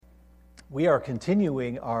We are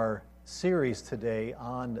continuing our series today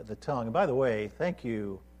on the tongue. And by the way, thank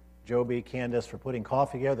you, Joby, Candace, for putting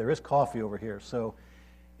coffee together. There is coffee over here, so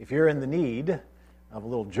if you're in the need of a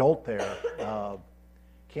little jolt there,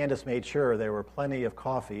 Candace made sure there were plenty of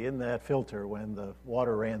coffee in that filter when the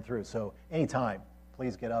water ran through. So anytime,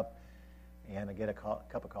 please get up and get a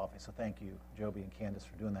cup of coffee. So thank you, Joby and Candace,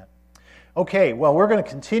 for doing that. Okay, well, we're going to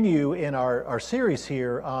continue in our series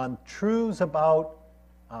here on truths about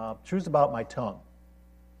my tongue.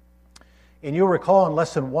 And you'll recall in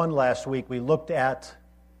lesson 1 last week, we looked at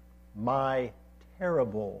my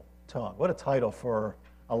terrible tongue. What a title for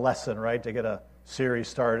a lesson, right? To get a series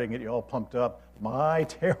started and get you all pumped up. My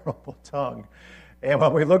terrible tongue. And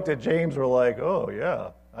when we looked at James, we're like, oh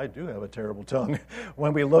yeah, I do have a terrible tongue.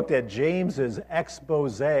 When we looked at James's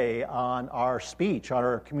expose on our speech, on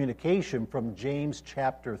our communication from James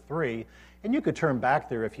chapter 3, and you could turn back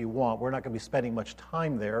there if you want. We're not going to be spending much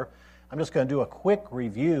time there. I'm just going to do a quick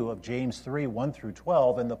review of James 3, 1 through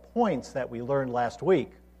 12, and the points that we learned last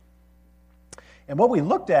week. And what we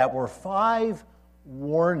looked at were 5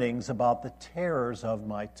 warnings about the terrors of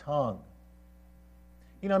my tongue.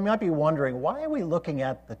 You know, you might be wondering, why are we looking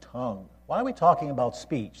at the tongue? Why are we talking about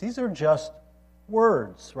speech? These are just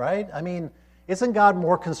words, right? I mean, isn't God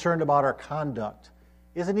more concerned about our conduct?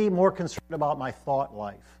 Isn't He more concerned about my thought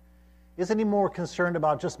life? Isn't He more concerned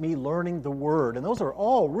about just me learning the Word? And those are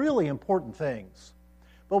all really important things.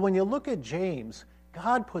 But when you look at James,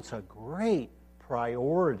 God puts a great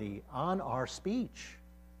priority on our speech,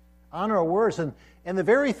 on our words. And the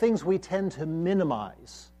very things we tend to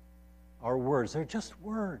minimize are words. They're just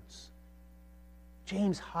words.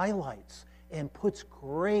 James highlights and puts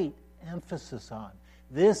great emphasis on.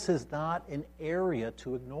 This is not an area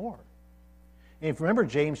to ignore. And if you remember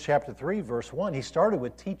James chapter 3, verse 1, he started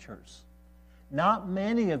with teachers. Not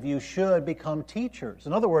many of you should become teachers.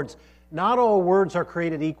 In other words, not all words are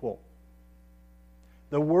created equal.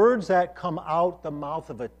 The words that come out the mouth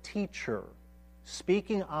of a teacher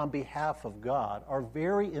speaking on behalf of God are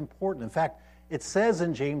very important. In fact, it says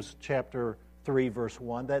in James chapter 3, verse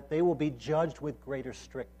 1, that they will be judged with greater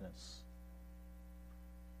strictness.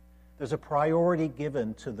 There's a priority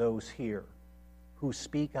given to those here who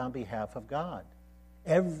speak on behalf of God.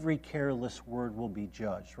 Every careless word will be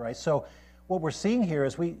judged, right? So what we're seeing here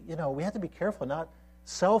is we have to be careful not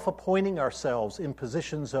self-appointing ourselves in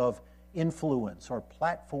positions of influence or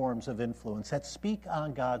platforms of influence that speak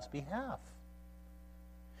on God's behalf.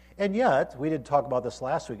 And yet, we didn't talk about this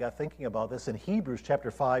last week. I got thinking about this in Hebrews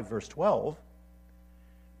chapter 5, verse 12.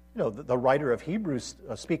 You know, the writer of Hebrews,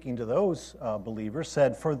 speaking to those believers,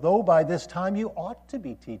 said, "For though by this time you ought to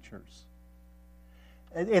be teachers."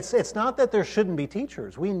 It's not that there shouldn't be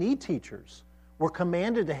teachers. We need teachers. We're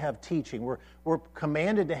commanded to have teaching. We're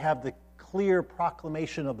commanded to have the clear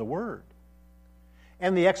proclamation of the Word.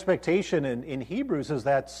 And the expectation in Hebrews is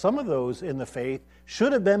that some of those in the faith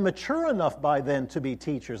should have been mature enough by then to be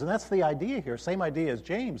teachers. And that's the idea here. Same idea as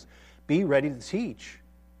James. Be ready to teach.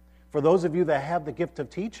 For those of you that have the gift of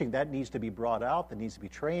teaching, that needs to be brought out, that needs to be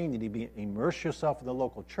trained, you need to immerse yourself in the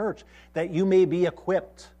local church, that you may be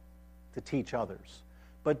equipped to teach others.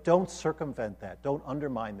 But don't circumvent that. Don't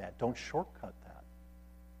undermine that. Don't shortcut that.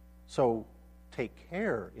 So take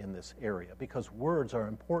care in this area because words are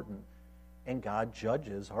important and God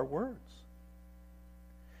judges our words.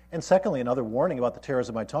 And secondly, another warning about the terrors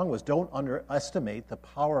of my tongue was don't underestimate the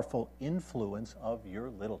powerful influence of your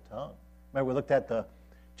little tongue. Remember, we looked at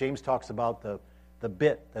James talks about the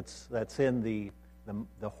bit that's in the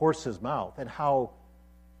horse's mouth and how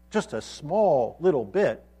just a small little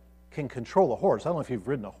bit can control a horse. I don't know if you've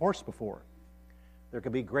ridden a horse before. There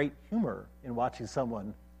can be great humor in watching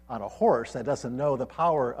someone on a horse that doesn't know the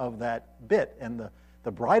power of that bit and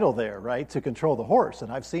the bridle there, right, to control the horse.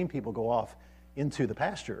 And I've seen people go off into the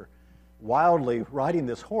pasture wildly riding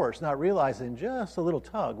this horse, not realizing just a little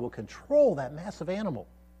tug will control that massive animal.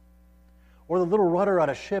 Or the little rudder on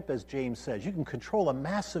a ship, as James says. You can control a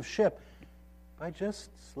massive ship by just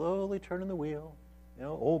slowly turning the wheel. You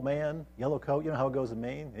know, old man, yellow coat, you know how it goes in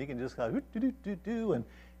Maine? He can just go, do-do-do-do,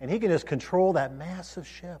 and he can just control that massive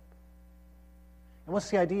ship. And what's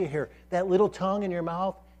the idea here? That little tongue in your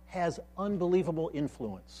mouth has unbelievable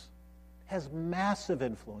influence, has massive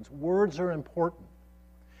influence. Words are important.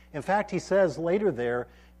 In fact, he says later there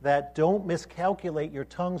that don't miscalculate your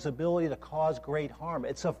tongue's ability to cause great harm.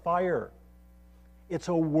 It's a fire. It's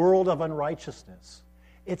a world of unrighteousness.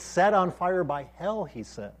 It's set on fire by hell, he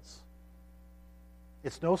says.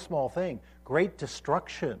 It's no small thing. Great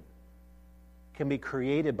destruction can be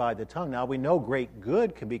created by the tongue. Now, we know great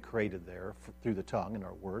good can be created there through the tongue and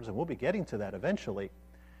our words, and we'll be getting to that eventually.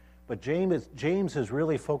 But James is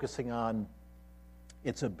really focusing on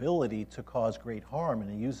its ability to cause great harm, and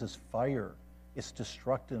he uses fire, its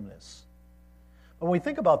destructiveness. When we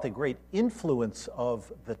think about the great influence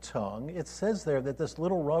of the tongue, it says there that this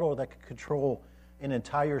little rudder that could control an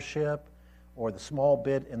entire ship, or the small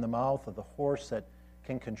bit in the mouth of the horse that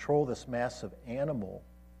can control this massive animal.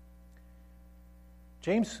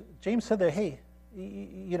 James said that, hey,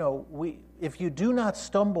 if you do not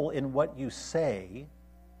stumble in what you say,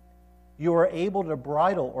 you are able to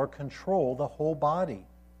bridle or control the whole body.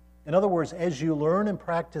 In other words, as you learn and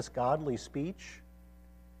practice godly speech,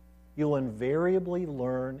 you'll invariably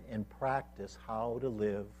learn and practice how to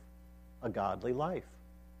live a godly life.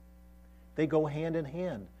 They go hand in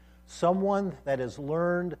hand. Someone that has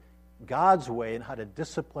learned God's way and how to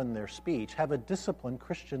discipline their speech have a disciplined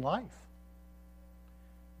Christian life.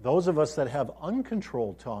 Those of us that have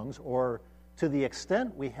uncontrolled tongues, or to the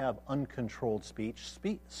extent we have uncontrolled speech,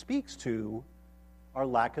 speaks to our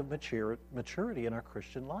lack of maturity in our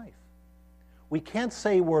Christian life. We can't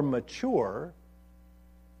say we're mature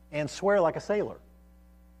and swear like a sailor,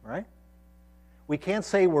 right? We can't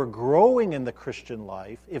say we're growing in the Christian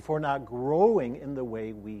life if we're not growing in the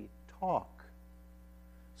way we talk.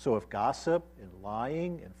 So if gossip and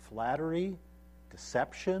lying and flattery,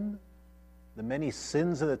 deception, the many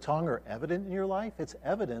sins of the tongue are evident in your life, it's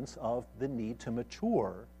evidence of the need to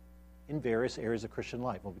mature in various areas of Christian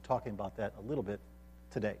life. We'll be talking about that a little bit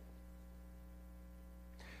today.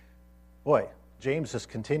 Boy, James has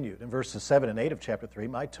continued in verses 7 and 8 of chapter 3,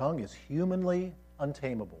 my tongue is humanly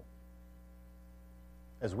untamable.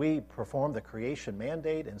 As we perform the creation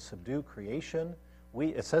mandate and subdue creation,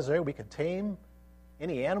 it says there we can tame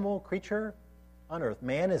any animal, creature on earth.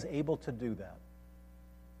 Man is able to do that.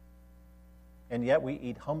 And yet we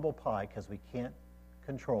eat humble pie because we can't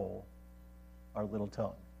control our little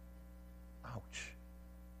tongue. Ouch.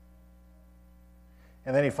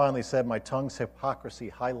 And then he finally said, my tongue's hypocrisy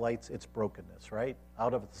highlights its brokenness, right?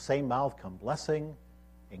 Out of the same mouth come blessing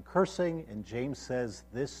and cursing, and James says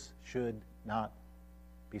this should not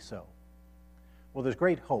be so. Well, there's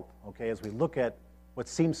great hope, okay, as we look at what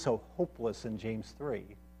seems so hopeless in James 3,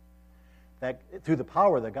 that through the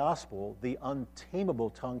power of the gospel, the untamable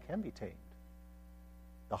tongue can be tamed.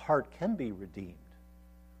 The heart can be redeemed.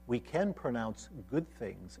 We can pronounce good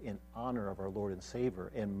things in honor of our Lord and Savior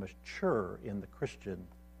and mature in the Christian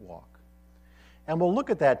walk. And we'll look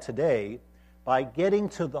at that today by getting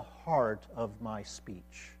to the heart of my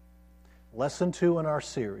speech. Lesson 2 in our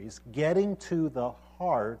series, getting to the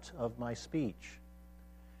heart of my speech.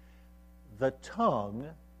 The tongue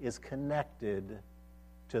is connected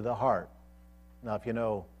to the heart. Now, if you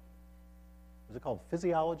know, is it called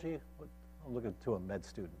physiology? I'm looking to a med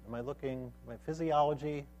student. My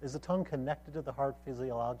physiology? Is the tongue connected to the heart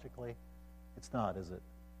physiologically? It's not, is it?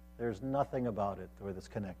 There's nothing about it where it's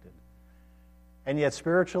connected. And yet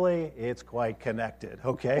spiritually, it's quite connected,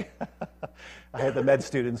 okay? I had the med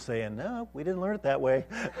students saying, no, we didn't learn it that way.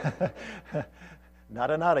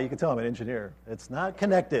 Nada, you can tell I'm an engineer. It's not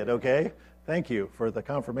connected, okay? Thank you for the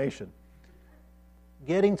confirmation.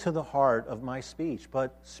 Getting to the heart of my speech,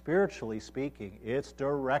 but spiritually speaking, it's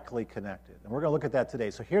directly connected. And we're going to look at that today.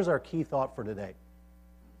 So here's our key thought for today.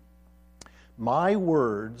 My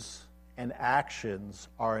words and actions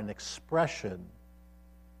are an expression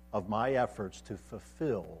of my efforts to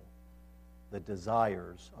fulfill the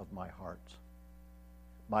desires of my heart.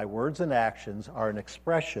 My words and actions are an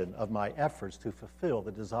expression of my efforts to fulfill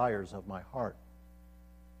the desires of my heart.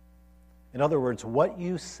 In other words, what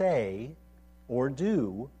you say or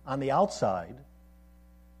do on the outside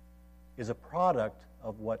is a product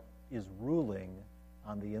of what is ruling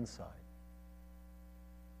on the inside.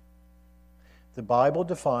 The Bible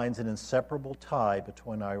defines an inseparable tie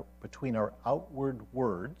between our outward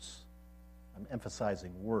words. I'm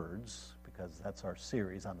emphasizing words because that's our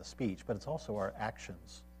series on the speech, but it's also our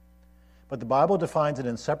actions. But the Bible defines an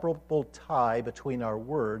inseparable tie between our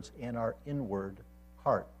words and our inward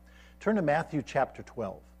heart. Turn to Matthew chapter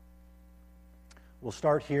 12. We'll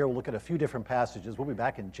start here. We'll look at a few different passages. We'll be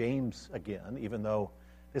back in James again, even though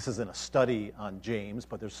this isn't a study on James,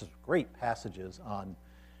 but there's some great passages on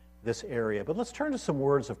this area. But let's turn to some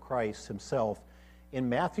words of Christ himself in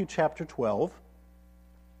Matthew chapter 12,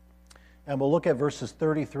 and we'll look at verses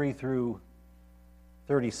 33 through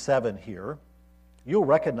 37 here. You'll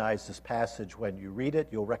recognize this passage when you read it.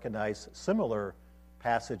 You'll recognize similar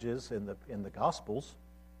passages in the Gospels.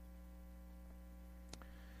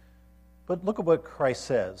 But look at what Christ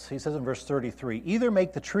says. He says in verse 33, either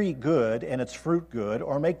make the tree good and its fruit good,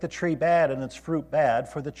 or make the tree bad and its fruit bad,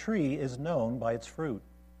 for the tree is known by its fruit.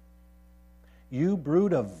 You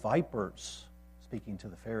brood of vipers, speaking to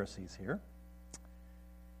the Pharisees here.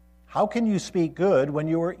 How can you speak good when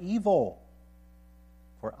you are evil?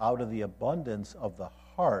 For out of the abundance of the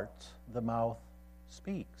heart, the mouth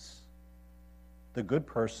speaks. The good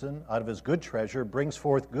person out of his good treasure brings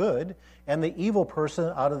forth good, and the evil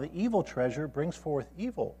person out of the evil treasure brings forth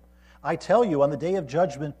evil. I tell you, on the day of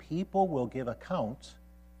judgment, people will give account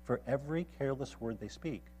for every careless word they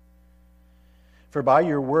speak. For by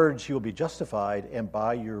your words you will be justified, and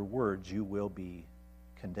by your words you will be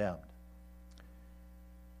condemned.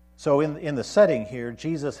 So in the setting here,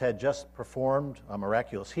 Jesus had just performed a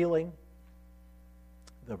miraculous healing.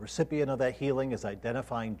 The recipient of that healing is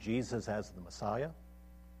identifying Jesus as the Messiah.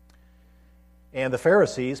 And the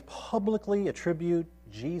Pharisees publicly attribute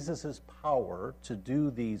Jesus' power to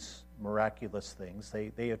do these miraculous things.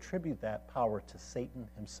 They attribute that power to Satan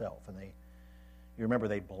himself. And you remember,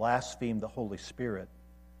 they blasphemed the Holy Spirit.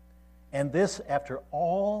 And this, after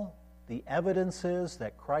all the evidences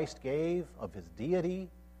that Christ gave of his deity,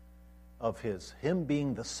 of him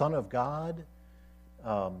being the Son of God,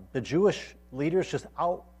 the Jewish leaders just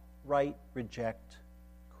outright reject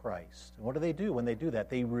Christ. And what do when they do that?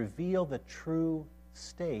 They reveal the true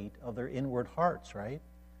state of their inward hearts, right?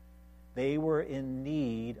 They were in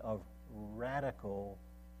need of radical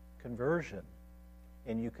conversion.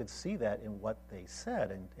 And you could see that in what they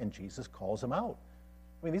said, and Jesus calls them out.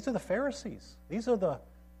 I mean, these are the Pharisees. These are the,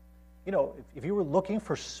 if you were looking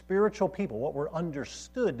for spiritual people, what were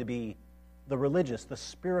understood to be the religious, the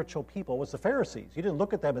spiritual people, was the Pharisees. You didn't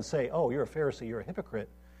look at them and say, oh, you're a Pharisee, you're a hypocrite.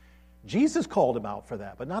 Jesus called them out for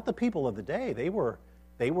that, but not the people of the day. They were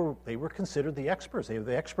considered the experts. They were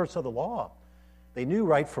the experts of the law. They knew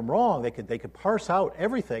right from wrong. They could parse out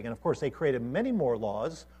everything, and of course they created many more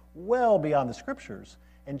laws well beyond the Scriptures.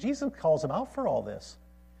 And Jesus calls them out for all this.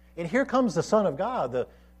 And here comes the Son of God,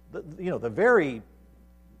 the very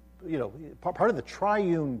part of the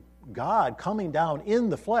triune God coming down in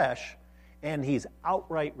the flesh, and he's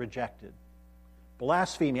outright rejected.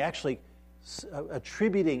 Blasphemy, actually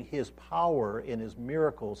attributing his power in his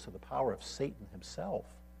miracles to the power of Satan himself.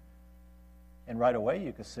 And right away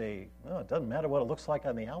you could say, well, it doesn't matter what it looks like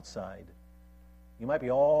on the outside. You might be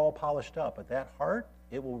all polished up, but that heart,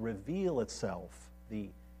 it will reveal itself, the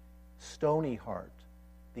stony heart,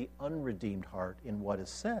 the unredeemed heart in what is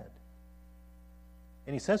said.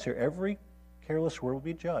 And he says here, every careless word will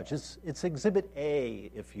be judged. It's Exhibit A,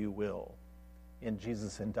 if you will, in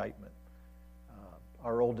Jesus' indictment.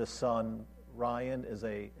 Our oldest son, Ryan, is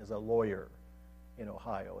a lawyer in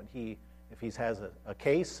Ohio, and if he has a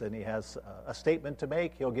case and he has a statement to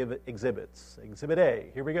make, he'll give it exhibits. Exhibit A,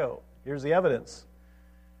 here we go. Here's the evidence.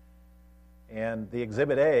 And the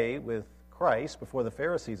Exhibit A with Christ before the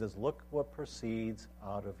Pharisees is, look what proceeds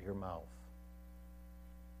out of your mouth.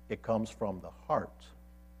 It comes from the heart.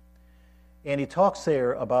 And he talks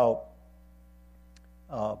there about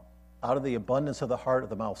out of the abundance of the heart,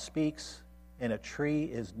 the mouth speaks, and a tree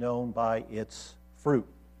is known by its fruit.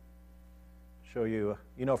 Show you,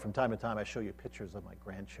 from time to time I show you pictures of my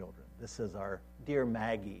grandchildren. This is our dear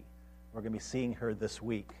Maggie. We're going to be seeing her this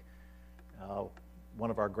week.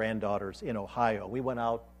 One of our granddaughters in Ohio. We went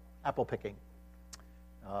out apple picking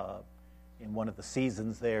in one of the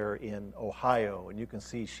seasons there in Ohio, and you can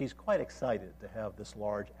see she's quite excited to have this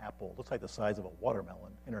large apple. Looks like the size of a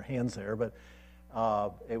watermelon in her hands there, but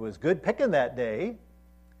it was good picking that day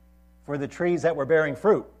for the trees that were bearing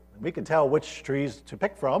fruit. And we could tell which trees to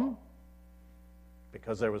pick from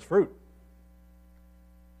because there was fruit.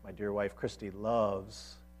 My dear wife Christy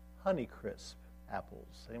loves Honeycrisp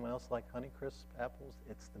apples. Anyone else like Honeycrisp apples?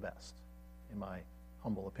 It's the best, in my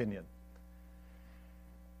humble opinion.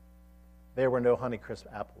 There were no Honeycrisp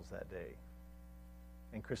apples that day.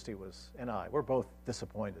 And Christy and I were both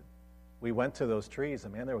disappointed. We went to those trees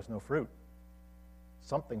and, man, there was no fruit.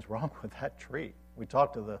 Something's wrong with that tree. We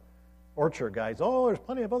talked to the orchard guys. Oh, there's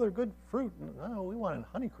plenty of other good fruit. No, we wanted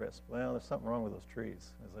Honeycrisp. Well, there's something wrong with those trees.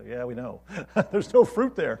 I was like, yeah, we know. There's no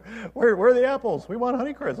fruit there. Where are the apples? We want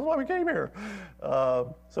Honeycrisp. That's why we came here.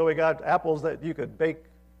 So we got apples that you could bake,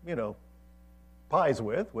 pies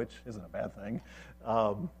with, which isn't a bad thing.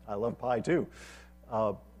 I love pie too.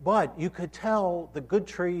 But you could tell the good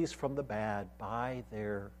trees from the bad by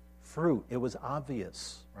their fruit. It was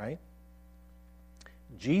obvious, right?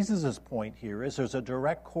 Jesus' point here is there's a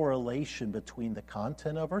direct correlation between the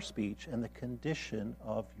content of our speech and the condition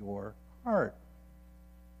of your heart.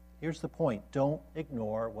 Here's the point. Don't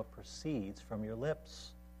ignore what proceeds from your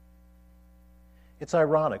lips. It's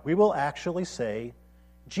ironic. We will actually say,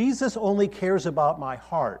 Jesus only cares about my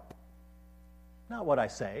heart, not what I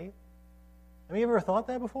say. Have you ever thought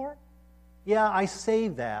that before? Yeah, I say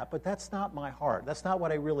that, but that's not my heart. That's not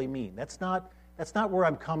what I really mean. That's not That's not where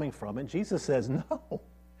I'm coming from. And Jesus says, no.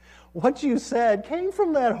 What you said came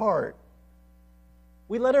from that heart.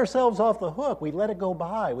 We let ourselves off the hook. We let it go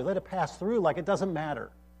by. We let it pass through like it doesn't matter.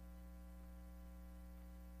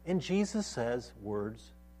 And Jesus says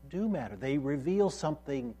words do matter. They reveal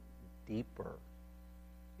something deeper.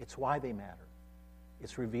 It's why they matter.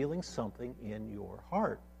 It's revealing something in your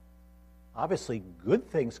heart. Obviously, good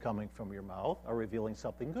things coming from your mouth are revealing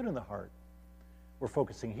something good in the heart. We're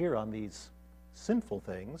focusing here on these sinful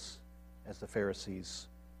things, as the Pharisees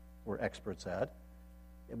were experts at.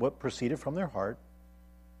 What proceeded from their heart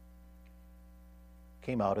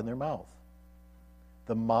came out in their mouth.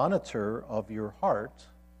 The monitor of your heart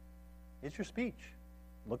is your speech.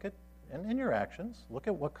 Look at, and in your actions, look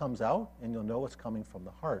at what comes out, and you'll know what's coming from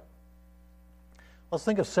the heart. Let's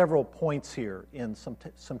think of several points here in some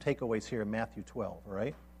takeaways here in Matthew 12, all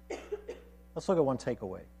right? Let's look at one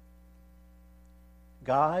takeaway.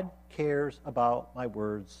 God cares about my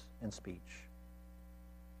words and speech.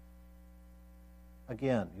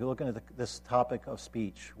 Again, you're looking at this topic of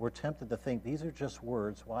speech. We're tempted to think these are just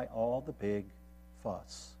words. Why all the big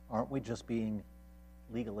fuss? Aren't we just being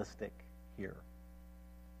legalistic here?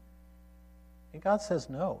 And God says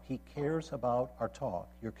no. He cares about our talk,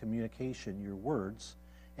 your communication, your words.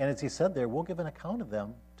 And as he said there, we'll give an account of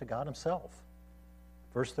them to God himself.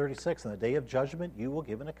 Verse 36, in the day of judgment, you will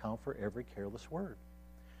give an account for every careless word.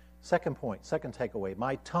 Second point, second takeaway,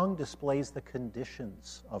 my tongue displays the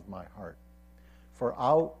conditions of my heart. For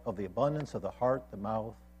out of the abundance of the heart, the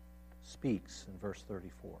mouth speaks, in verse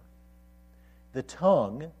 34. The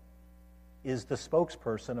tongue is the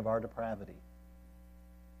spokesperson of our depravity.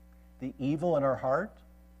 The evil in our heart,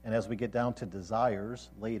 and as we get down to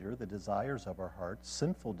desires later, the desires of our heart,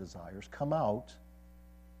 sinful desires, come out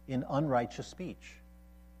in unrighteous speech.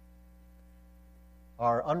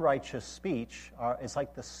 Our unrighteous speech is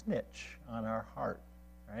like the snitch on our heart,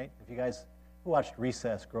 right? If you guys who watched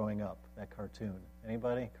Recess growing up, that cartoon?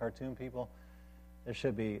 Anybody? Cartoon people? There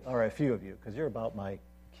should be, all right, a few of you, because you're about my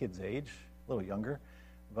kid's age, a little younger.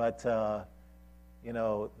 But, there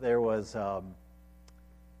was... what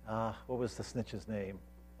was the snitch's name?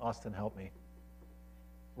 Austin, help me.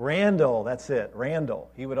 Randall, that's it, Randall.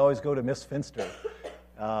 He would always go to Miss Finster,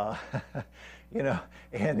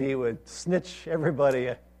 and he would snitch everybody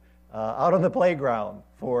out on the playground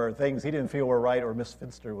for things he didn't feel were right or Miss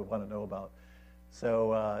Finster would want to know about.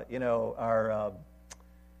 So,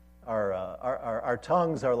 our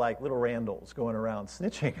tongues are like little Randalls going around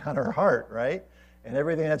snitching on our heart, right? And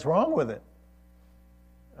everything that's wrong with it.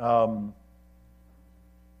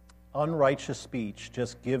 Unrighteous speech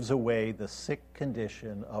just gives away the sick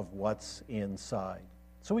condition of what's inside.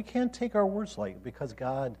 So we can't take our words lightly because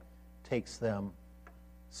God takes them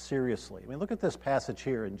seriously. I mean, look at this passage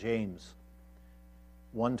here in James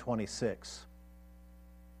 1:26.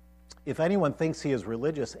 If anyone thinks he is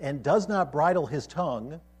religious and does not bridle his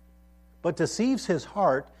tongue, but deceives his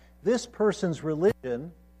heart, this person's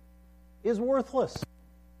religion is worthless.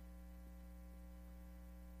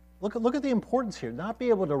 Look at the importance here. Not be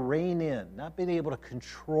able to rein in, not being able to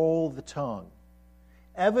control the tongue.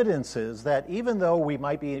 Evidences that even though we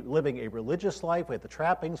might be living a religious life, we have the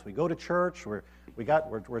trappings, we go to church, we're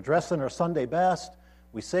dressed in our Sunday best,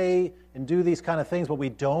 we say and do these kind of things, but we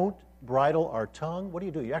don't bridle our tongue. What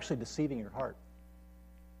do? You're actually deceiving your heart.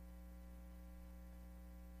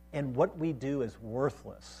 And what we do is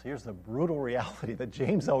worthless. Here's the brutal reality that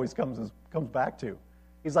James always comes back to.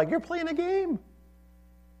 He's like, you're playing a game.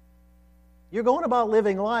 You're going about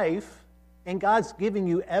living life, and God's giving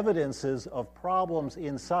you evidences of problems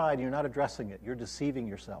inside, and you're not addressing it. You're deceiving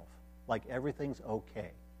yourself, like everything's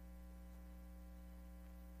okay.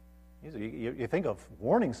 You think of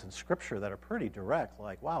warnings in Scripture that are pretty direct,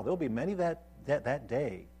 like, wow, there'll be many that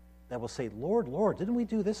day that will say, Lord, Lord, didn't we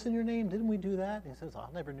do this in your name? Didn't we do that? And he says, I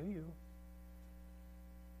never knew you.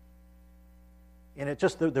 And it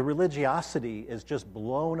just, the religiosity is just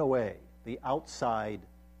blown away, the outside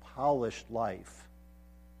polished life,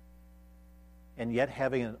 and yet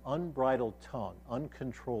having an unbridled tongue,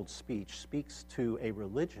 uncontrolled speech, speaks to a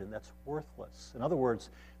religion that's worthless. In other words,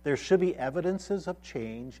 there should be evidences of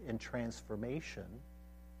change and transformation,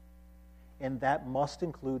 and that must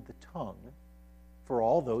include the tongue for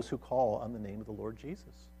all those who call on the name of the Lord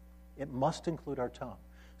Jesus. It must include our tongue.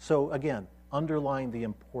 So again, underline the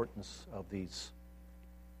importance of these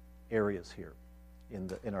areas here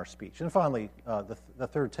in our speech. And finally, the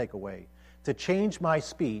third takeaway. To change my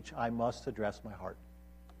speech, I must address my heart.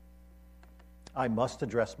 I must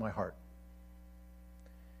address my heart.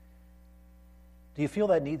 Do you feel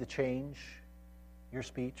that need to change your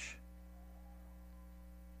speech?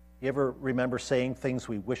 You ever remember saying things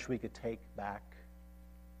we wish we could take back?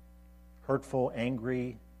 hurtful,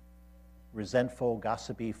 angry, resentful,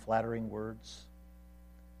 gossipy, flattering words.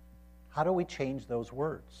 How do we change those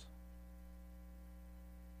words?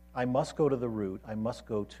 I must go to the root. I must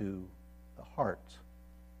go to the heart.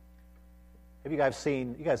 Have you guys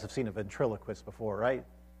have seen a ventriloquist before, right?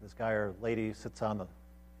 This guy or lady sits on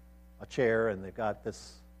a chair and they've got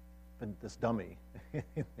this dummy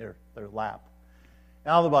in their lap.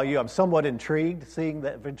 And I don't know about you, I'm somewhat intrigued seeing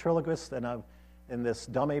that ventriloquist and I'm in this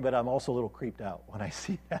dummy, but I'm also a little creeped out when I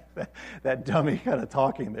see that dummy kind of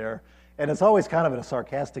talking there. And it's always kind of in a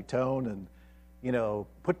sarcastic tone and,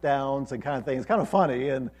 put downs and kind of things. It's kind of funny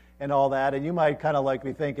and all that. And you might kind of like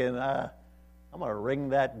be thinking, I'm going to wring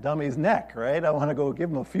that dummy's neck, right? I want to go give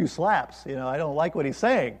him a few slaps. I don't like what he's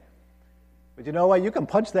saying. But you know what? You can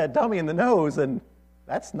punch that dummy in the nose, and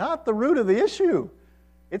that's not the root of the issue.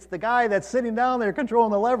 It's the guy that's sitting down there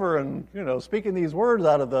controlling the lever and, speaking these words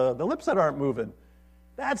out of the lips that aren't moving.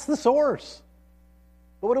 That's the source.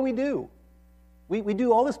 But what do? We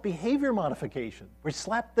do all this behavior modification. We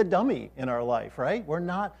slap the dummy in our life, right?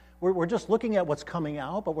 We're just looking at what's coming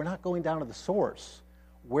out, but we're not going down to the source,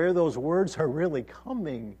 where those words are really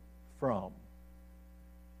coming from.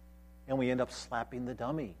 And we end up slapping the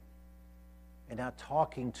dummy and not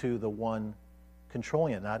talking to the one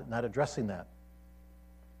controlling it, not addressing that.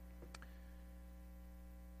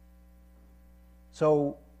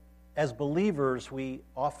 So, as believers, we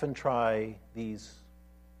often try these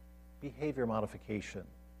behavior modification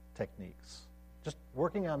techniques, just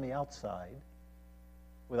working on the outside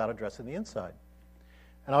without addressing the inside.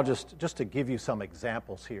 And I'll just to give you some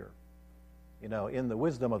examples here. In the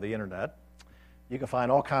wisdom of the internet, you can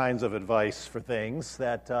find all kinds of advice for things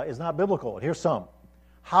that is not biblical. Here's some.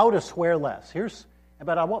 How to swear less.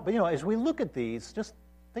 But as we look at these, just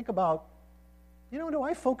think about, do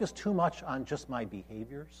I focus too much on just my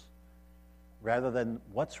behaviors rather than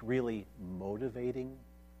what's really motivating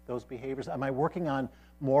those behaviors? Am I working on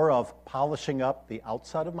more of polishing up the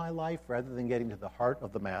outside of my life rather than getting to the heart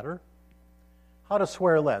of the matter? How to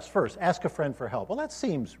swear less. First, ask a friend for help. Well, that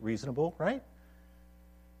seems reasonable, right?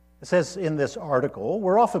 It says in this article,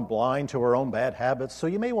 we're often blind to our own bad habits, so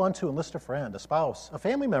you may want to enlist a friend, a spouse, a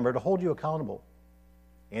family member to hold you accountable.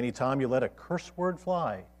 Anytime you let a curse word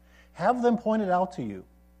fly, have them pointed out to you.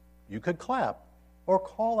 You could clap or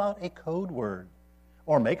call out a code word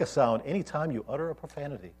or make a sound anytime you utter a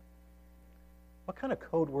profanity. What kind of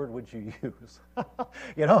code word would you use?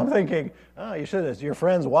 I'm thinking, you should, as your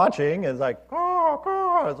friend's watching, and it's like, caw,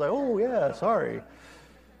 caw. It's like, oh, yeah, sorry.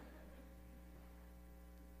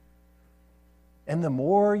 And the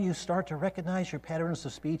more you start to recognize your patterns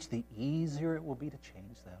of speech, the easier it will be to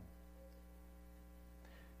change them.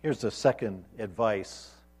 Here's the second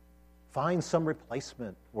advice. Find some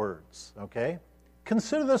replacement words, okay?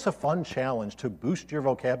 Consider this a fun challenge to boost your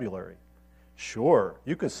vocabulary. Sure,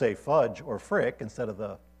 you could say fudge or frick instead of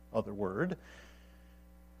the other word,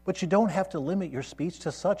 but you don't have to limit your speech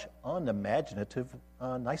to such unimaginative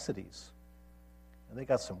niceties. And they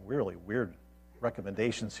got some really weird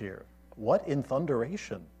recommendations here. What in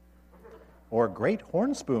thunderation? Or great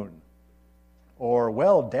horn spoon? Or,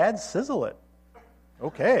 well, Dad sizzle it.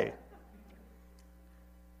 Okay.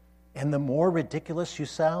 And the more ridiculous you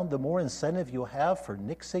sound, the more incentive you'll have for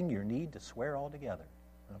nixing your need to swear altogether.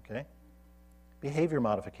 Okay? Behavior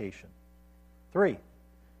modification. 3,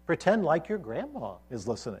 pretend like your grandma is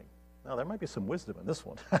listening. Now, there might be some wisdom in this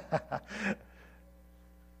one.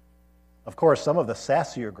 Of course, some of the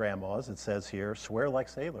sassier grandmas, it says here, swear like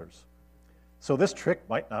sailors. So this trick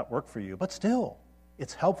might not work for you, but still,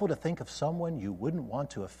 it's helpful to think of someone you wouldn't want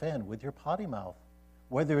to offend with your potty mouth,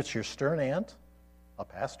 whether it's your stern aunt, a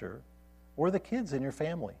pastor, or the kids in your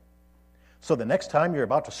family. So the next time you're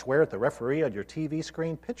about to swear at the referee on your TV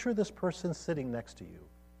screen, picture this person sitting next to you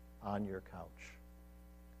on your couch.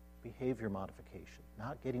 Behavior modification,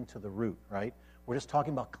 not getting to the root, right? We're just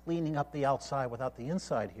talking about cleaning up the outside without the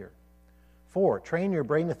inside here. 4, train your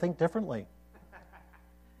brain to think differently.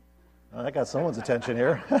 That got someone's attention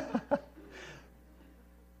here.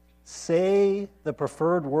 Say the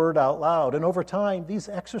preferred word out loud, and over time, these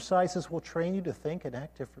exercises will train you to think and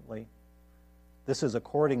act differently. This is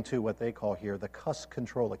according to what they call here the Cuss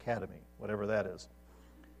Control Academy, whatever that is.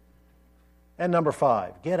 And number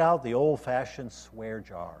 5, get out the old-fashioned swear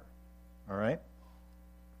jar, all right?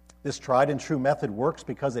 This tried-and-true method works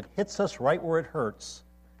because it hits us right where it hurts,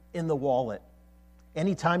 in the wallet.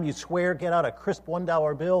 Anytime you swear, get out a crisp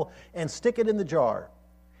 $1 bill and stick it in the jar.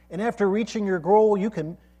 And after reaching your goal, you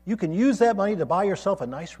can use that money to buy yourself a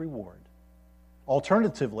nice reward.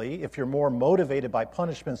 Alternatively, if you're more motivated by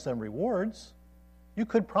punishments than rewards, you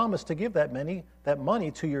could promise to give that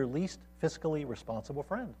money to your least fiscally responsible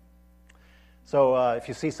friend. So if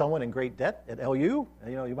you see someone in great debt at LU,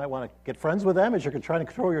 you might want to get friends with them as you're trying to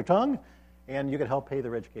control your tongue, and you can help pay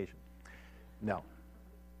their education. No.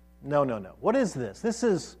 What is this? This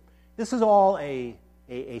is all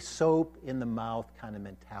a soap in the mouth kind of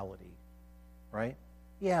mentality, right?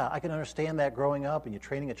 Yeah, I can understand that growing up and you're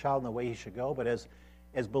training a child in the way he should go, but as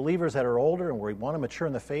believers that are older and we want to mature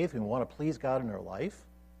in the faith and we want to please God in our life,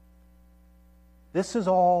 this is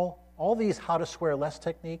all these how to swear less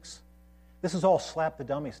techniques, this is all slap the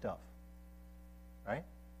dummy stuff, right?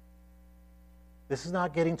 This is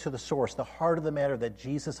not getting to the source, the heart of the matter that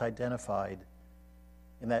Jesus identified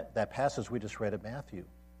in that passage we just read at Matthew.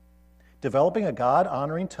 Developing a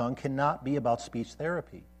God-honoring tongue cannot be about speech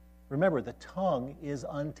therapy. Remember, the tongue is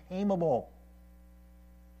untamable.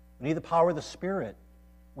 We need the power of the Spirit.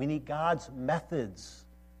 We need God's methods.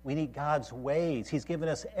 We need God's ways. He's given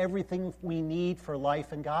us everything we need for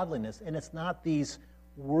life and godliness. And it's not these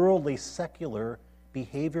worldly, secular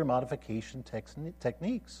behavior modification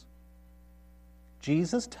techniques.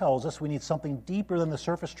 Jesus tells us we need something deeper than the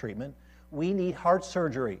surface treatment. We need heart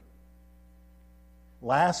surgery.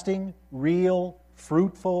 Lasting, real,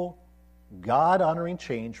 fruitful, God-honoring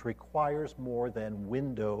change requires more than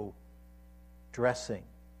window dressing.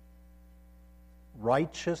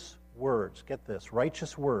 Righteous words, get this,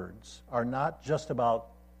 righteous words are not just about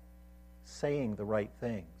saying the right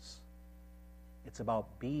things. It's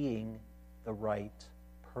about being the right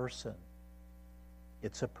person.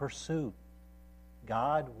 It's a pursuit.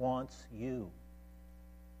 God wants you.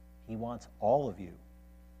 He wants all of you.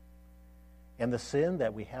 And the sin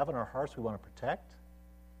that we have in our hearts we want to protect,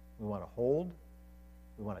 we want to hold,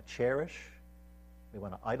 we want to cherish, we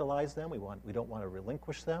want to idolize them, we don't want to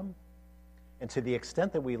relinquish them. And to the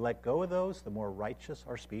extent that we let go of those, the more righteous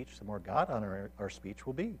our speech, the more God-honoring our speech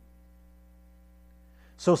will be.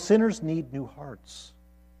 So sinners need new hearts.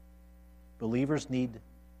 Believers need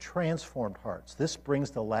transformed hearts. This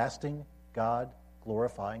brings the lasting,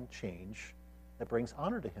 God-glorifying change that brings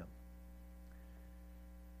honor to Him.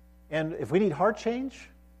 And if we need heart change,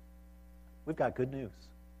 we've got good news.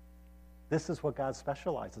 This is what God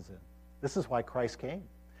specializes in. This is why Christ came.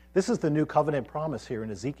 This is the new covenant promise here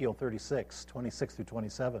in Ezekiel 36, 26 through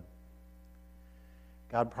 27.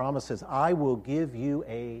 God promises, I will give you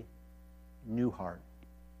a new heart,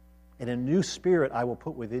 and a new spirit I will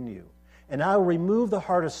put within you. And I will remove the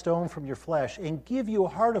heart of stone from your flesh and give you a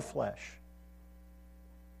heart of flesh.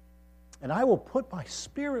 And I will put my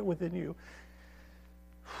spirit within you.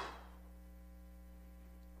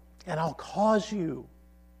 And I'll cause you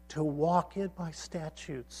to walk in my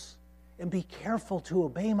statutes and be careful to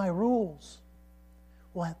obey my rules.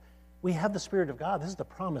 Well, we have the Spirit of God. This is the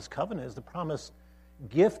promised covenant. It's the promised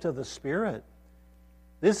gift of the Spirit.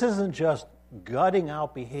 This isn't just gutting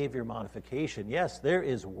out behavior modification. Yes, there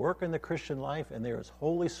is work in the Christian life and there is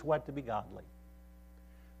holy sweat to be godly.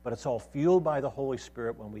 But it's all fueled by the Holy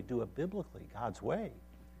Spirit when we do it biblically, God's way.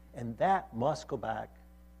 And that must go back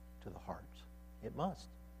to the heart. It must.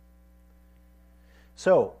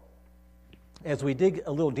 So, as we dig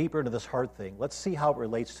a little deeper into this heart thing, let's see how it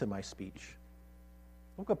relates to my speech.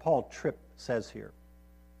 Look what Paul Tripp says here.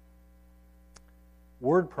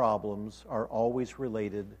 Word problems are always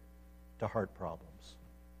related to heart problems.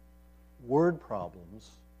 Word problems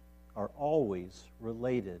are always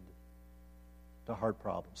related to heart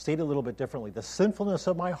problems. Stated a little bit differently, the sinfulness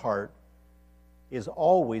of my heart is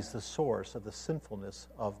always the source of the sinfulness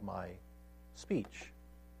of my speech.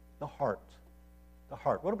 The heart. The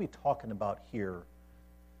heart. What are we talking about here?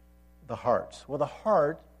 The heart. Well, the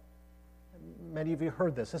heart, many of you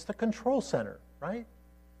heard this, it's the control center, right?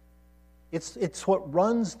 It's what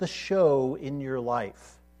runs the show in your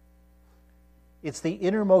life. It's the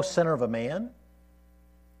innermost center of a man.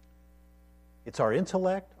 It's our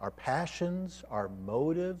intellect, our passions, our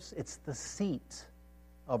motives. It's the seat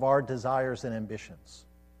of our desires and ambitions.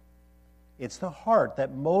 It's the heart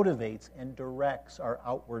that motivates and directs our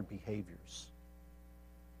outward behaviors.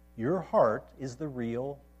 Your heart is the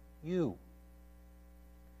real you.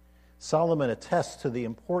 Solomon attests to the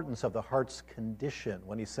importance of the heart's condition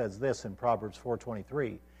when he says this in Proverbs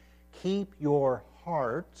 4:23. Keep your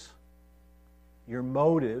heart, your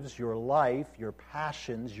motives, your life, your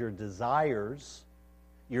passions, your desires,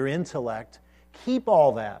 your intellect, keep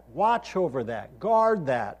all that, watch over that, guard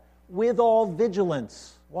that with all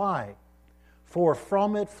vigilance. Why? For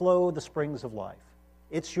from it flow the springs of life.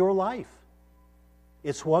 It's your life.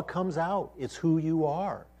 It's what comes out. It's who you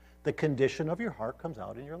are. The condition of your heart comes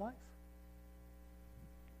out in your life.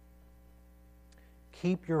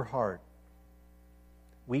 Keep your heart.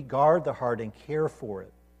 We guard the heart and care for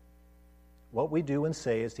it. What we do and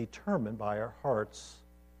say is determined by our heart's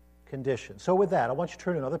condition. So with that, I want you to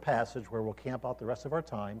turn to another passage where we'll camp out the rest of our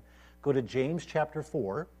time. Go to James chapter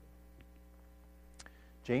 4.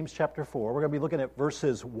 James chapter 4. We're going to be looking at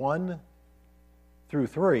verses 1 through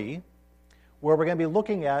 3, where we're going to be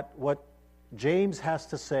looking at what James has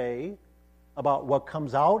to say about what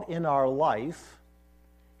comes out in our life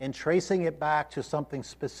and tracing it back to something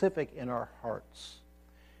specific in our hearts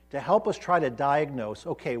to help us try to diagnose,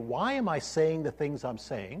 okay, why am I saying the things I'm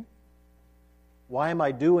saying? Why am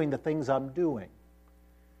I doing the things I'm doing?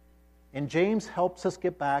 And James helps us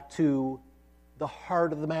get back to the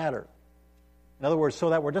heart of the matter. In other words, so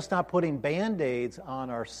that we're just not putting Band-Aids on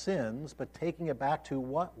our sins, but taking it back to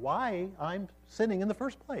why I'm sinning in the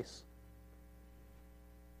first place.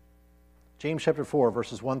 James chapter 4,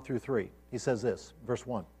 verses 1 through 3. He says this, verse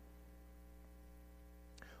 1.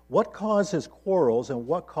 What causes quarrels and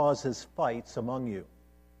what causes fights among you?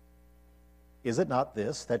 Is it not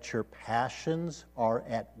this, that your passions are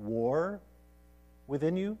at war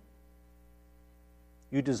within you?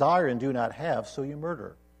 You desire and do not have, so you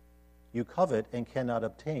murder. You covet and cannot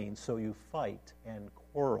obtain, so you fight and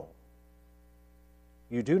quarrel.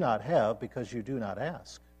 You do not have because you do not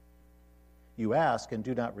ask. You ask and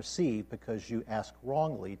do not receive because you ask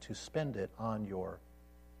wrongly to spend it on your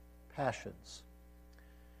passions.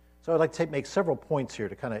 So I'd like to make several points here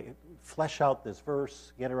to kind of flesh out this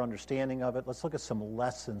verse, get our understanding of it. Let's look at some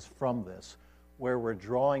lessons from this where we're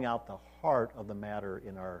drawing out the heart of the matter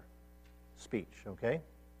in our speech, okay?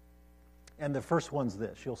 And the first one's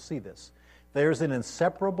this. You'll see this. There's an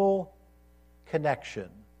inseparable connection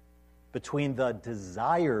between the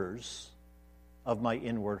desires of my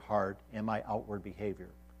inward heart and my outward behavior.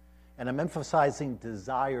 And I'm emphasizing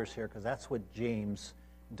desires here because that's what James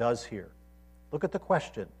does here. Look at the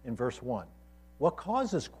question in verse 1. What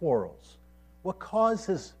causes quarrels? What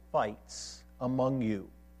causes fights among you,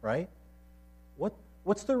 right?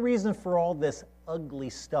 What's the reason for all this ugly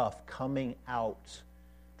stuff coming out?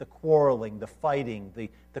 The quarreling, the fighting,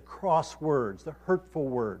 the cross words, the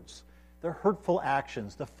hurtful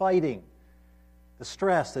actions, the fighting, the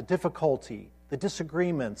stress, the difficulty, the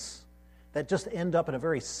disagreements that just end up in a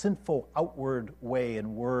very sinful outward way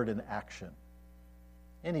in word and action.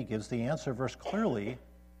 And he gives the answer verse clearly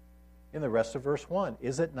in the rest of verse 1.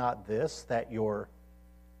 Is it not this, that your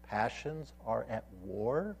passions are at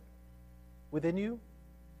war within you?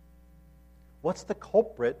 What's the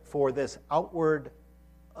culprit for this outward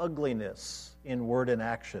ugliness in word and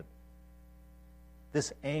action?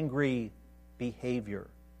 This angry behavior.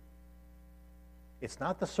 It's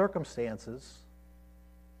not the circumstances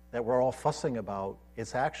that we're all fussing about.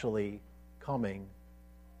 It's actually coming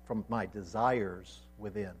from my desires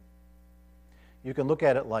within. You can look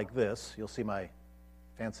at it like this. You'll see my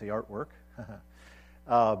fancy artwork.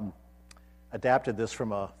 Adapted this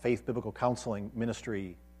from a faith biblical counseling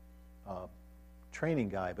ministry training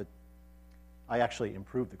guide, but I actually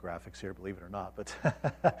improved the graphics here, believe it or not, but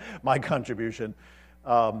my contribution.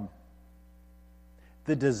 The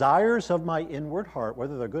desires of my inward heart,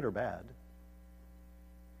 whether they're good or bad,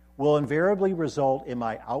 will invariably result in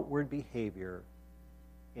my outward behavior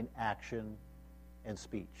in action and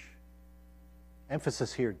speech.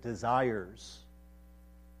 Emphasis here, desires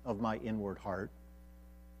of my inward heart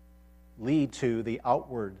lead to the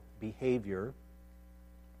outward behavior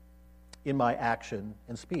in my action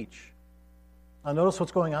and speech. Now notice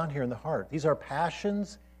what's going on here in the heart. These are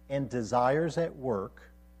passions and desires at work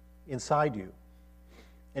inside you.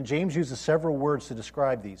 And James uses several words to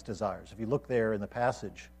describe these desires. If you look there in the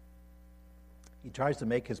passage, he tries to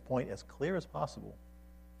make his point as clear as possible.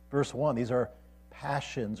 Verse 1, these are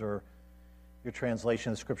passions, or your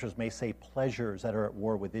translation of the scriptures may say pleasures that are at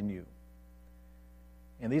war within you.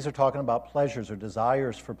 And these are talking about pleasures or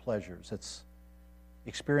desires for pleasures. It's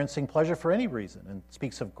experiencing pleasure for any reason, and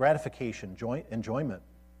speaks of gratification, enjoyment.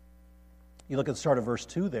 You look at the start of verse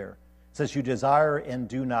 2 there. It says, you desire and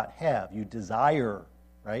do not have. You desire,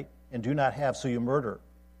 right, and do not have, so you murder.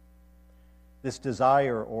 This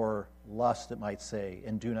desire or lust, it might say,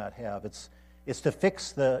 and do not have. It's to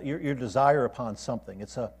fix your desire upon something.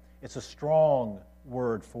 It's a strong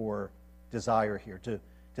word for desire here, to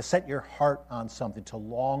set your heart on something, to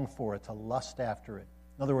long for it, to lust after it.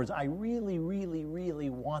 In other words, I really, really,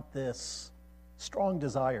 really want this strong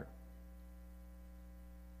desire.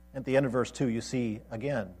 At the end of verse 2, you see,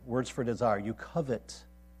 again, words for desire. You covet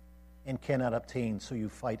and cannot obtain, so you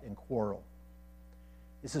fight and quarrel.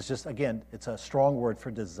 This is just, again, it's a strong word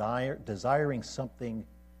for desiring something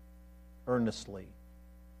earnestly.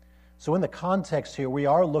 So in the context here, we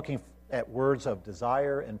are looking at words of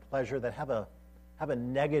desire and pleasure that have a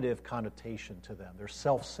negative connotation to them. They're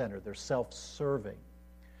self-centered, they're self-serving.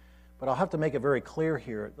 But I'll have to make it very clear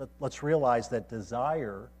here. Let's realize that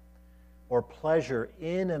desire or pleasure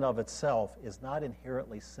in and of itself is not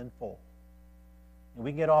inherently sinful. And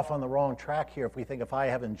we can get off on the wrong track here if we think if I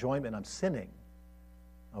have enjoyment, I'm sinning.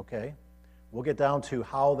 Okay? We'll get down to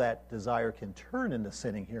how that desire can turn into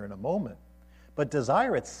sinning here in a moment. But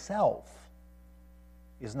desire itself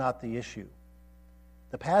is not the issue.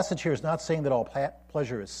 The passage here is not saying that all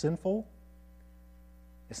pleasure is sinful.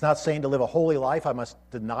 It's not saying to live a holy life I must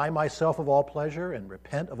deny myself of all pleasure and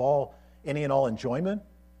repent of any and all enjoyment.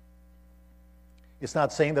 It's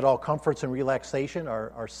not saying that all comforts and relaxation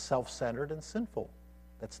are self-centered and sinful.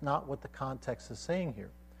 That's not what the context is saying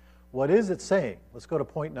here. What is it saying? Let's go to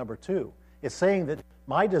point number 2. It's saying that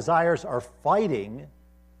my desires are fighting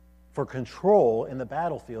for control in the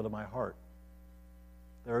battlefield of my heart.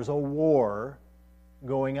 There's a war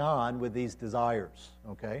going on with these desires,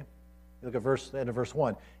 okay? Look at end of verse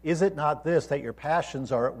 1. Is it not this, that your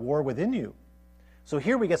passions are at war within you? So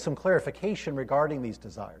here we get some clarification regarding these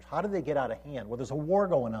desires. How do they get out of hand? Well, there's a war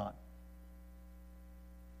going on.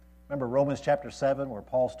 Remember Romans chapter 7 where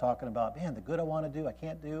Paul's talking about, man, the good I want to do, I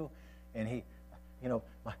can't do. And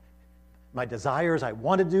my desires, I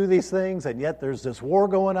want to do these things, and yet there's this war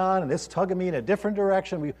going on, and it's tugging me in a different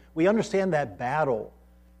direction. We understand that battle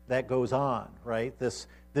that goes on, right? This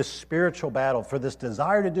spiritual battle for this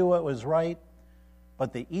desire to do what was right,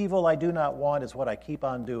 but the evil I do not want is what I keep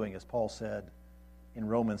on doing, as Paul said in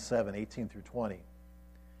Romans 7, 18 through 20.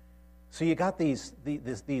 So you got these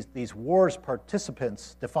wars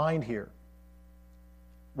participants defined here.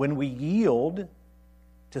 When we yield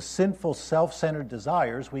to sinful, self-centered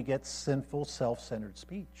desires, we get sinful, self-centered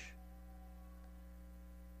speech.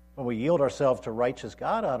 When we yield ourselves to righteous,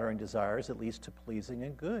 God-honoring desires, it leads to pleasing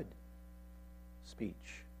and good speech.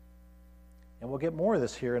 And we'll get more of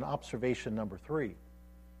this here in observation number 3.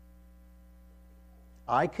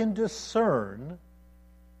 I can discern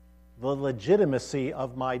the legitimacy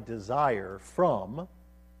of my desire from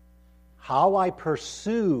how I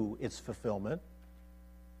pursue its fulfillment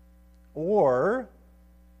or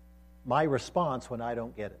my response when I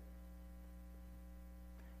don't get it.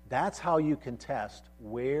 That's how you can test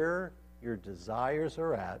where your desires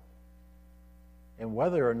are at and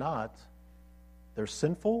whether or not they're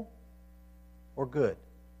sinful or good.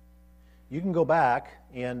 You can go back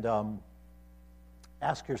and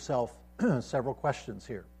ask yourself several questions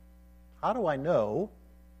here. How do I know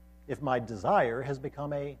if my desire has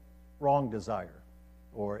become a wrong desire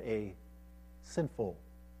or a sinful,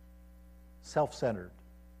 self-centered,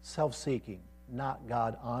 self-seeking, not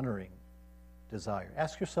God-honoring desire?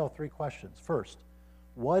 Ask yourself 3 questions. First,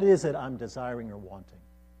 what is it I'm desiring or wanting?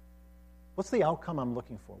 What's the outcome I'm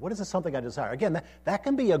looking for? What is it something I desire? Again, that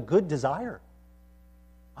can be a good desire.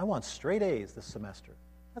 I want straight A's this semester.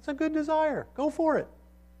 That's a good desire. Go for it.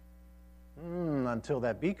 Until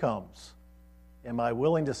that becomes, am I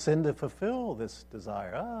willing to sin to fulfill this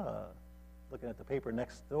desire? Looking at the paper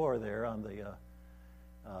next door there on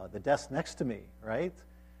the desk next to me, right?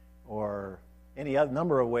 Or any other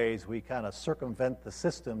number of ways we kind of circumvent the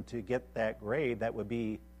system to get that grade that would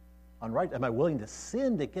be unright. Am I willing to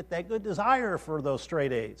sin to get that good desire for those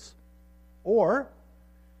straight A's? Or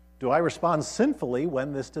do I respond sinfully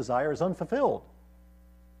when this desire is unfulfilled?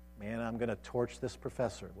 Man, I'm going to torch this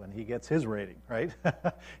professor when he gets his rating, right?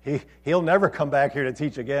 He'll never come back here to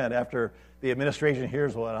teach again after the administration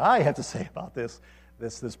hears what I have to say about this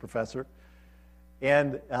professor.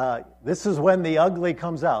 And this is when the ugly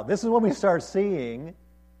comes out. This is when we start seeing,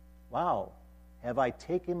 wow, have I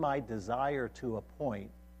taken my desire to a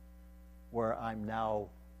point where I'm now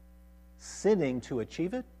sinning to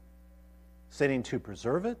achieve it, sinning to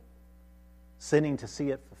preserve it, sinning to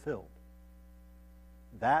see it fulfilled?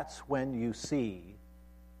 That's when you see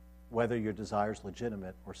whether your desire is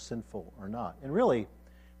legitimate or sinful or not. And really,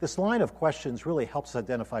 this line of questions really helps us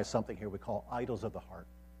identify something here we call idols of the heart.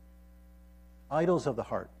 Idols of the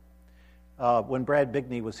heart. When Brad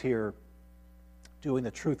Bigney was here doing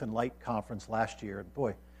the Truth and Light conference last year, and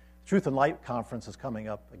boy, Truth and Light conference is coming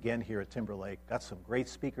up again here at Timberlake. Got some great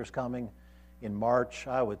speakers coming in March.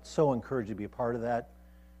 I would so encourage you to be a part of that.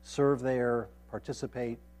 Serve there,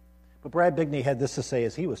 participate. But Brad Bigney had this to say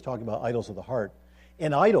as he was talking about idols of the heart.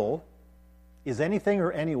 An idol is anything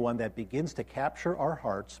or anyone that begins to capture our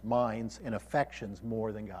hearts, minds, and affections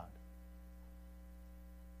more than God.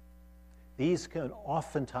 These can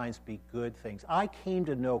oftentimes be good things. I came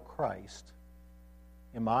to know Christ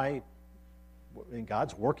in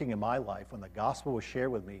God's working in my life when the gospel was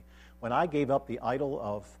shared with me, when I gave up the idol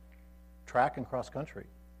of track and cross country.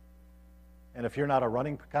 And if you're not a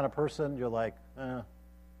running kind of person, you're like,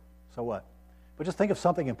 so what? But just think of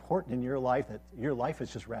something important in your life that your life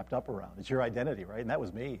is just wrapped up around. It's your identity, right? And that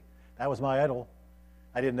was me. That was my idol.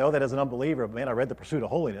 I didn't know that as an unbeliever, but man, I read The Pursuit of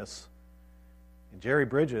Holiness in Jerry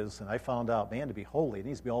Bridges, and I found out, man, to be holy, it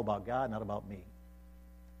needs to be all about God, not about me.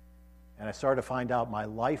 And I started to find out my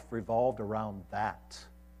life revolved around that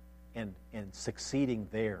and succeeding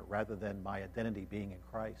there rather than my identity being in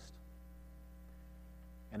Christ.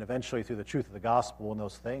 And eventually, through the truth of the gospel and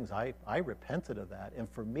those things, I repented of that. And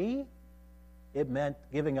for me, it meant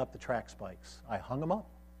giving up the track spikes. I hung them up.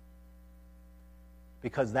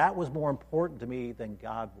 Because that was more important to me than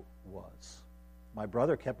God was. My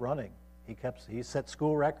brother kept running. He set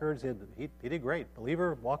school records. He did great.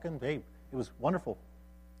 Believer, walking, hey, it was wonderful.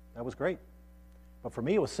 That was great. But for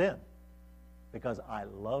me, it was sin. Because I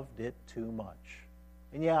loved it too much.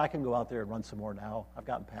 And yeah, I can go out there and run some more now. I've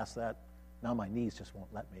gotten past that. Now my knees just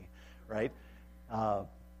won't let me, right? What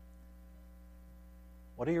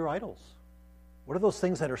are your idols? What are those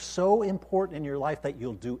things that are so important in your life that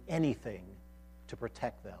you'll do anything to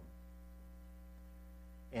protect them?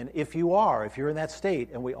 And if you're in that state,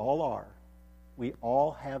 and we all are, we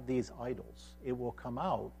all have these idols. It will come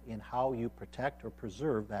out in how you protect or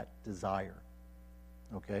preserve that desire.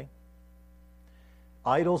 Okay?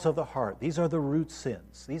 Idols of the heart. These are the root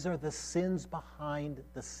sins. These are the sins behind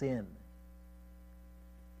the sin.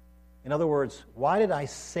 In other words, why did I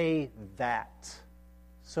say that?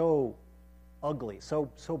 So ugly, so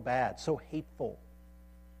bad, so hateful.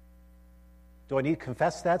 Do I need to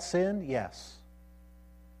confess that sin? Yes.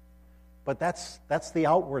 But that's the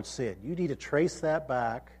outward sin. You need to trace that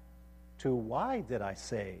back to why did I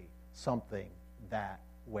say something that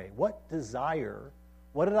way? What desire,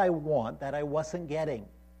 what did I want that I wasn't getting?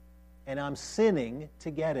 And I'm sinning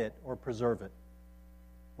to get it or preserve it.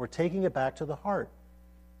 We're taking it back to the heart.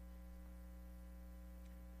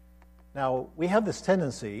 Now, we have this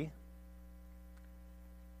tendency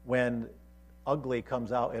when ugly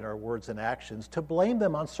comes out in our words and actions to blame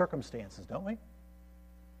them on circumstances, don't we?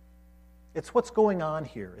 It's what's going on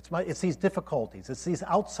here. It's these difficulties. It's these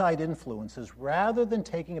outside influences rather than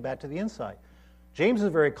taking it back to the inside. James is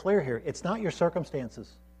very clear here. It's not your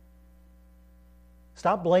circumstances.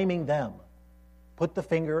 Stop blaming them. Put the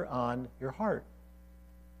finger on your heart.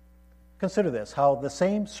 Consider this, how the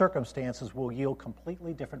same circumstances will yield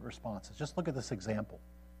completely different responses. Just look at this example.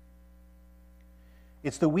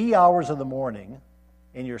 It's the wee hours of the morning,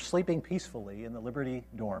 and you're sleeping peacefully in the Liberty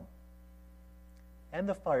dorm. And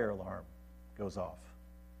the fire alarm goes off.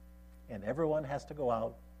 And everyone has to go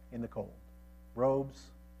out in the cold. Robes,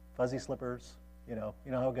 fuzzy slippers, you know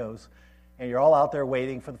how it goes. And you're all out there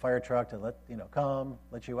waiting for the fire truck to let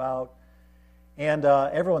you out. And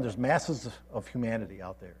everyone, there's masses of humanity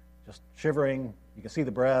out there. Just shivering, you can see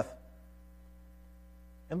the breath.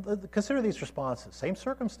 And consider these responses. Same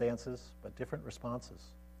circumstances, but different responses.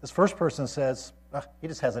 This first person says, he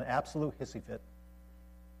just has an absolute hissy fit.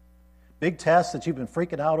 Big test that you've been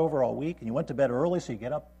freaking out over all week, and you went to bed early, so you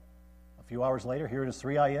get up a few hours later. Here it is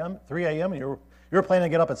 3 a.m., and you're planning to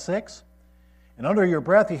get up at 6. And under your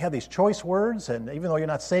breath, you have these choice words, and even though you're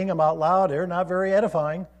not saying them out loud, they're not very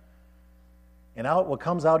edifying. And what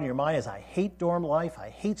comes out in your mind is, I hate dorm life, I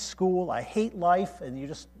hate school, I hate life, and you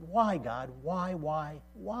just, why, God? Why?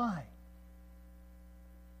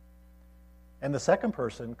 And the second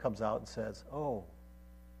person comes out and says, oh,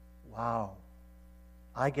 wow,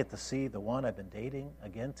 I get to see the one I've been dating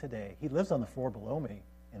again today. He lives on the floor below me,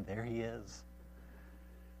 and there he is.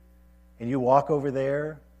 And you walk over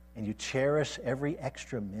there, and you cherish every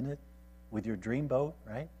extra minute with your dreamboat,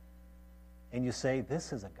 right? And you say,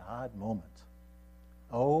 this is a God moment.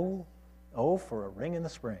 Oh, for a ring in the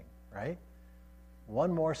spring, right?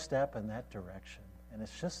 One more step in that direction. And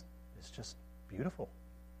it's just beautiful.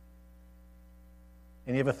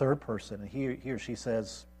 And you have a third person, and he or she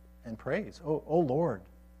says and prays, oh Lord,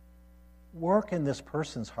 work in this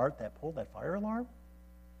person's heart that pulled that fire alarm.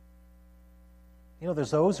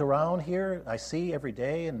 There's those around here I see every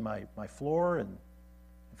day in my floor, and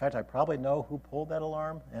in fact, I probably know who pulled that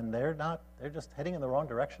alarm, and they're just heading in the wrong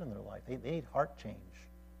direction in their life. They need heart change.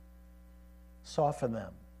 Soften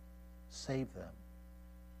them. Save them.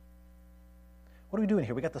 What are we doing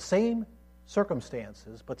here? We got the same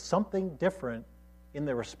circumstances, but something different in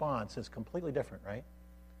the response is completely different, right?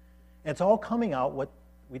 And it's all coming out what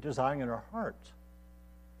we desire in our heart.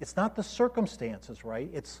 It's not the circumstances, right?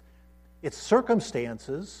 It's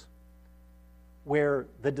circumstances where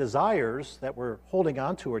the desires that we're holding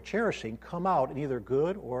on to or cherishing come out in either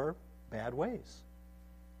good or bad ways.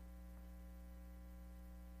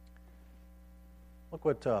 Look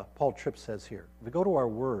what Paul Tripp says here. If we go to our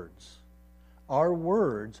words Our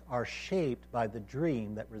words are shaped by the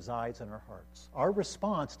dream that resides in our hearts. Our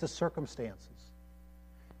response to circumstances,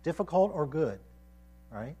 difficult or good,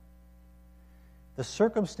 right? The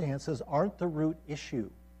circumstances aren't the root issue.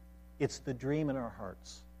 It's the dream in our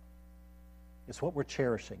hearts. It's what we're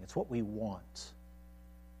cherishing. It's what we want.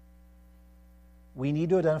 We need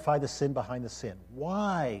to identify the sin behind the sin.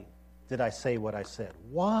 Why did I say what I said?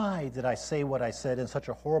 Why did I say what I said in such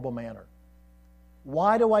a horrible manner?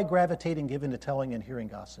 Why do I gravitate and give into telling and hearing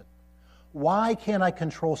gossip? Why can't I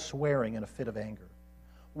control swearing in a fit of anger?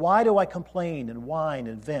 Why do I complain and whine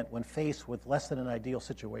and vent when faced with less than an ideal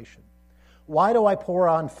situation? Why do I pour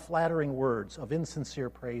on flattering words of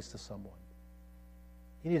insincere praise to someone?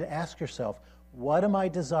 You need to ask yourself, what am I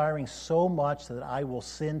desiring so much that I will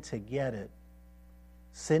sin to get it,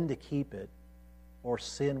 sin to keep it, or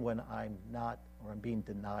sin when I'm not, or I'm being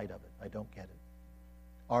denied of it? I don't get it.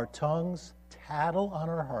 Our tongues tattle on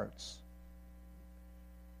our hearts.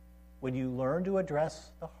 When you learn to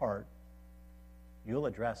address the heart, you'll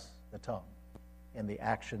address the tongue and the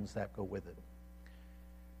actions that go with it.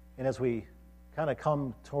 And as we kind of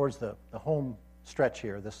come towards the home stretch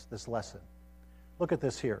here, this lesson, look at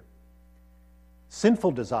this here.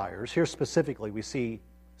 Sinful desires, here specifically we see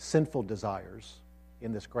sinful desires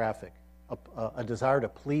in this graphic. A desire to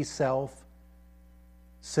please self,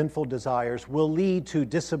 sinful desires will lead to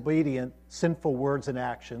disobedient, sinful words and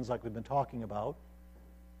actions like we've been talking about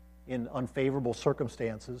in unfavorable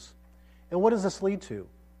circumstances. And what does this lead to?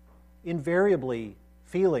 Invariably,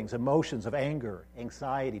 feelings, emotions of anger,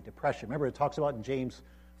 anxiety, depression. Remember, it talks about in James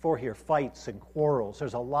 4 here, fights and quarrels.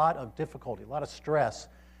 There's a lot of difficulty, a lot of stress,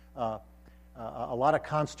 a lot of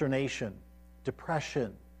consternation,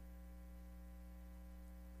 depression.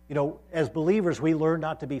 You know, as believers, we learn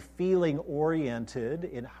not to be feeling-oriented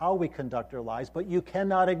in how we conduct our lives, but you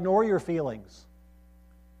cannot ignore your feelings.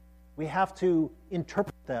 We have to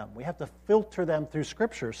interpret them. We have to filter them through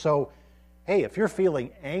Scripture. So, hey, if you're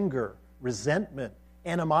feeling anger, resentment,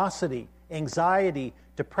 animosity, anxiety,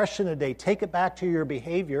 depression today, take it back to your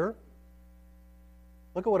behavior.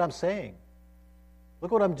 Look at what I'm saying.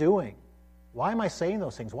 Look what I'm doing. Why am I saying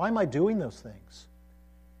those things? Why am I doing those things?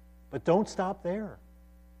 But don't stop there.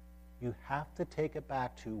 You have to take it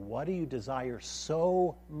back to what do you desire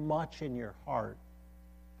so much in your heart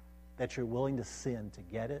that you're willing to sin to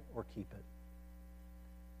get it or keep it.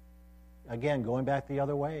 Again, going back the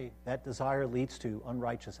other way, that desire leads to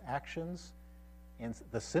unrighteous actions, and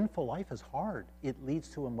the sinful life is hard. It leads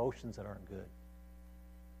to emotions that aren't good.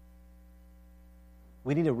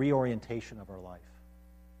 We need a reorientation of our life.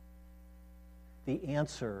 The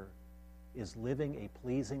answer is living a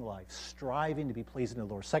pleasing life, striving to be pleasing to the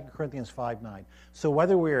Lord. 2 Corinthians 5:9. So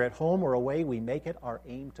whether we're at home or away, we make it our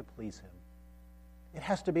aim to please Him. It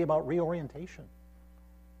has to be about reorientation.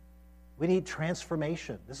 We need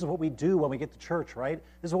transformation. This is what we do when we get to church, right?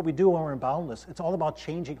 This is what we do when we're in Boundless. It's all about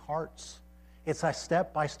changing hearts. It's a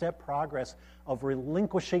step-by-step progress of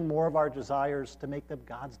relinquishing more of our desires to make them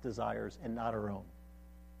God's desires and not our own.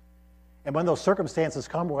 And when those circumstances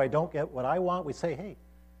come where I don't get what I want, we say, hey,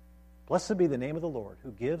 blessed be the name of the Lord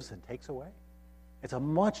who gives and takes away. It's a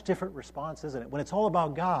much different response, isn't it? When it's all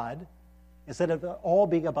about God instead of all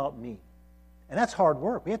being about me. And that's hard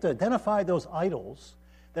work. We have to identify those idols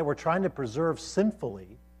that we're trying to preserve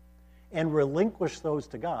sinfully and relinquish those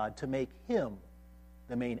to God to make Him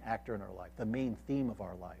the main actor in our life, the main theme of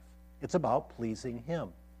our life. It's about pleasing Him.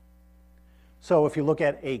 So if you look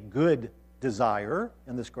at a good desire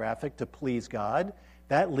in this graphic to please God,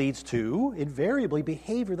 that leads to, invariably,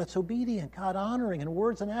 behavior that's obedient, God-honoring, and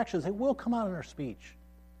words and actions. It will come out in our speech.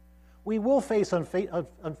 We will face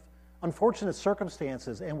unfortunate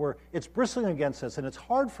circumstances, and it's bristling against us, and it's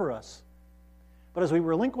hard for us. But as we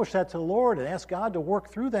relinquish that to the Lord and ask God to work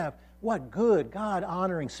through that, what good,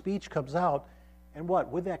 God-honoring speech comes out, and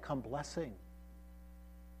what? With that come blessing.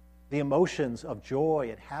 The emotions of joy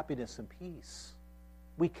and happiness and peace.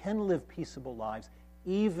 We can live peaceable lives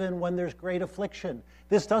even when there's great affliction.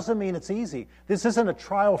 This doesn't mean it's easy. This isn't a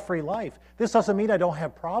trial-free life. This doesn't mean I don't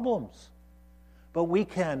have problems. But we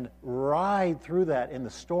can ride through that in the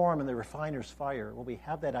storm and the refiner's fire when we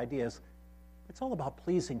have that idea is it's all about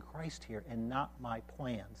pleasing Christ here and not my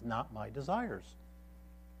plans, not my desires.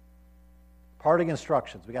 Parting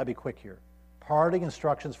instructions. We got to be quick here. Parting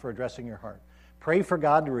instructions for addressing your heart. Pray for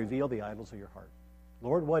God to reveal the idols of your heart.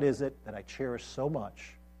 Lord, what is it that I cherish so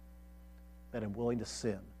much that I'm willing to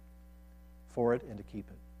sin for it and to keep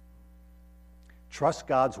it? Trust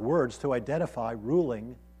God's words to identify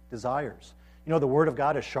ruling desires. You know, the Word of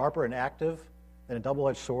God is sharper and active than a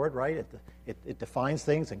double-edged sword, right? It defines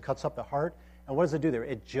things and cuts up the heart. And what does it do there?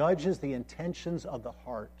 It judges the intentions of the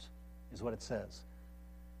heart. is what it says.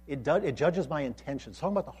 It judges my intentions. It's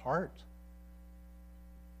talking about the heart.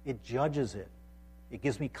 It judges it. It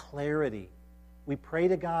gives me clarity. We pray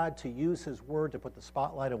to God to use His Word to put the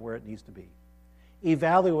spotlight on where it needs to be.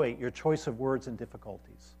 Evaluate your choice of words in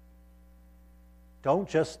difficulties. Don't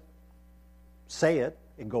just say it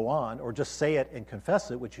and go on, or just say it and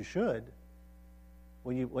confess it, which you should.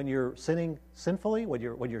 When you're sinning sinfully, when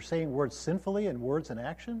you're saying words sinfully and words in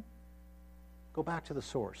action, go back to the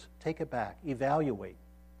source. Take it back. Evaluate.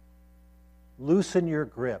 Loosen your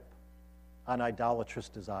grip on idolatrous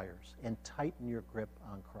desires and tighten your grip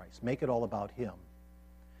on Christ. Make it all about Him.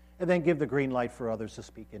 And then give the green light for others to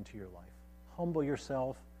speak into your life. Humble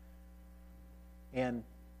yourself and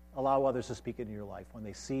allow others to speak into your life when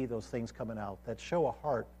they see those things coming out that show a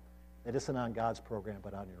heart that isn't on God's program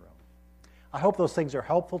but on your own. I hope those things are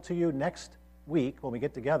helpful to you. Next week, when we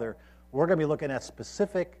get together, we're going to be looking at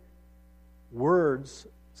specific words,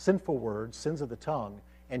 sinful words, sins of the tongue,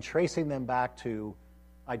 and tracing them back to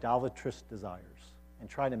idolatrous desires and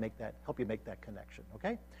trying to help you make that connection,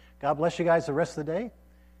 okay? God bless you guys the rest of the day.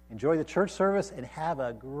 Enjoy the church service and have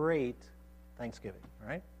a great Thanksgiving, all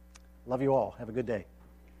right? Love you all. Have a good day.